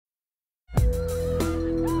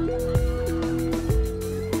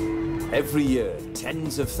Every year,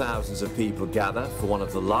 tens of thousands of people gather for one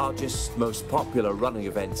of the largest, most popular running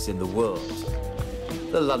events in the world,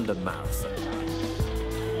 the London Marathon.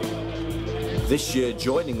 This year,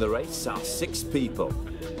 joining the race are 6 people,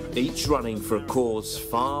 each running for a cause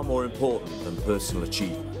far more important than personal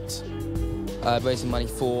achievement. Raising money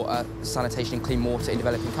for sanitation and clean water in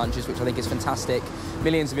developing countries, which I think is fantastic.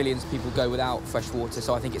 Millions and millions of people go without fresh water,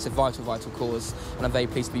 so I think it's a vital, vital cause, and I'm very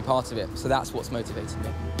pleased to be part of it. So that's what's motivated me.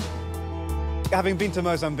 Having been to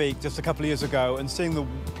Mozambique just a couple of years ago and seeing the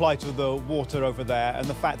plight of the water over there and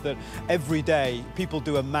the fact that every day people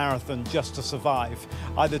do a marathon just to survive,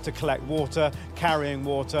 either to collect water, carrying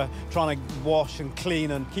water, trying to wash and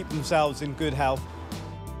clean and keep themselves in good health.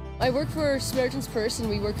 I work for Samaritan's Purse and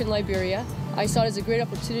we work in Liberia. I saw it as a great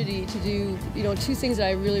opportunity to do, 2 things that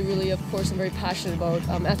I really, of course, am very passionate about,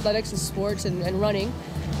 athletics and sports and running,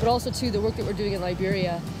 but also too the work that we're doing in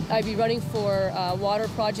Liberia. I'd be running for water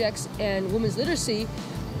projects and women's literacy.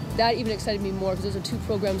 That even excited me more because those are 2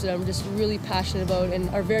 programs that I'm just really passionate about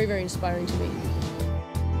and are very, very inspiring to me.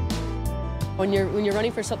 When you're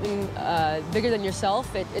running for something bigger than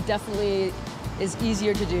yourself, it definitely is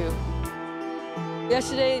easier to do.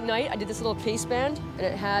 Yesterday night, I did this little case band, and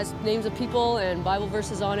it has names of people and Bible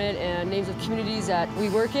verses on it and names of communities that we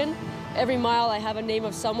work in. Every mile, I have a name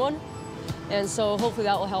of someone, and so hopefully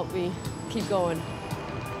that will help me keep going.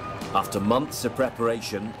 After months of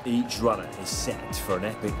preparation, each runner is set for an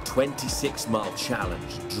epic 26-mile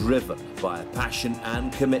challenge driven by a passion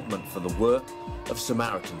and commitment for the work of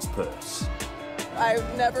Samaritan's Purse. I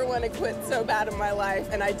never want to quit so bad in my life,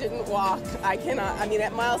 and I didn't walk. I cannot. I mean,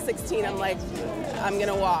 at mile 16, I'm like, I'm going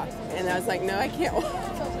to walk. And I was like, no, I can't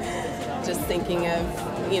walk. Just thinking of,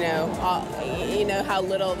 how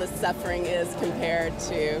little the suffering is compared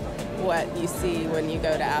to what you see when you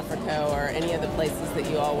go to Africa or any of the places that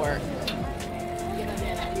you all work.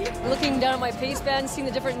 Looking down at my pace band, seeing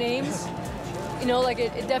the different names,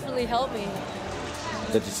 it definitely helped me.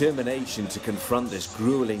 The determination to confront this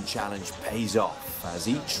grueling challenge pays off as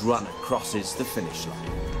each runner crosses the finish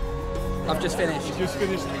line. I've just finished. You just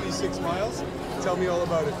finished 26 miles? Tell me all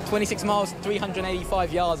about it. 26 miles,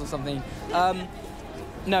 385 yards or something.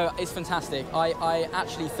 No, it's fantastic. I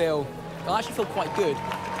actually feel quite good.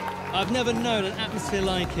 I've never known an atmosphere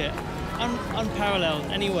like it.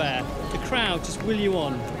 Unparalleled anywhere. The crowd just will you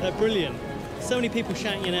on. They're brilliant. So many people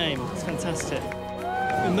shouting your name. It's fantastic.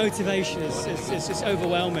 The motivation is just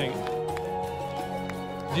overwhelming.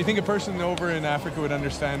 Do you think a person over in Africa would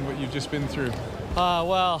understand what you've just been through?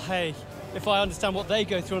 Well, hey, if I understand what they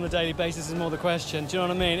go through on a daily basis is more the question. Do you know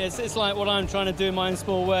what I mean? It's like what I'm trying to do in my own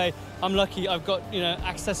small way. I'm lucky I've got,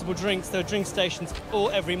 accessible drinks. There are drink stations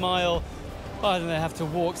every mile. I don't know, I have to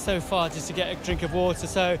walk so far just to get a drink of water.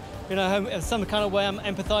 So, in some kind of way I'm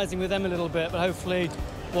empathizing with them a little bit, but hopefully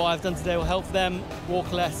what I've done today will help them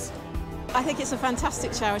walk less. I think it's a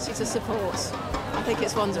fantastic charity to support. I think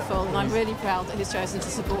it's wonderful, and I'm really proud that he's chosen to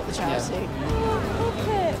support the charity. Yeah.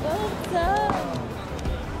 Oh, well done.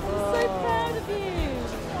 I'm so proud of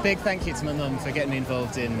you. Big thank you to my mum for getting me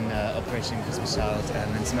involved in Operation Christmas Child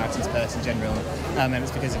and Samaritan's Purse in general. And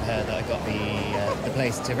it's because of her that I got the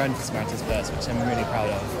place to run for Samaritan's Purse, which I'm really proud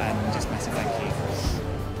of, and just massive thank you.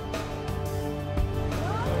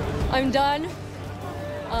 I'm done.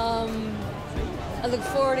 I look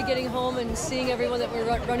forward to getting home and seeing everyone that we're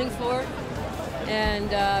running for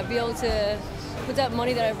and be able to put that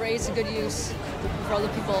money that I've raised to good use for other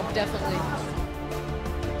people, definitely.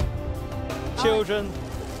 Children,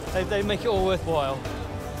 they make it all worthwhile.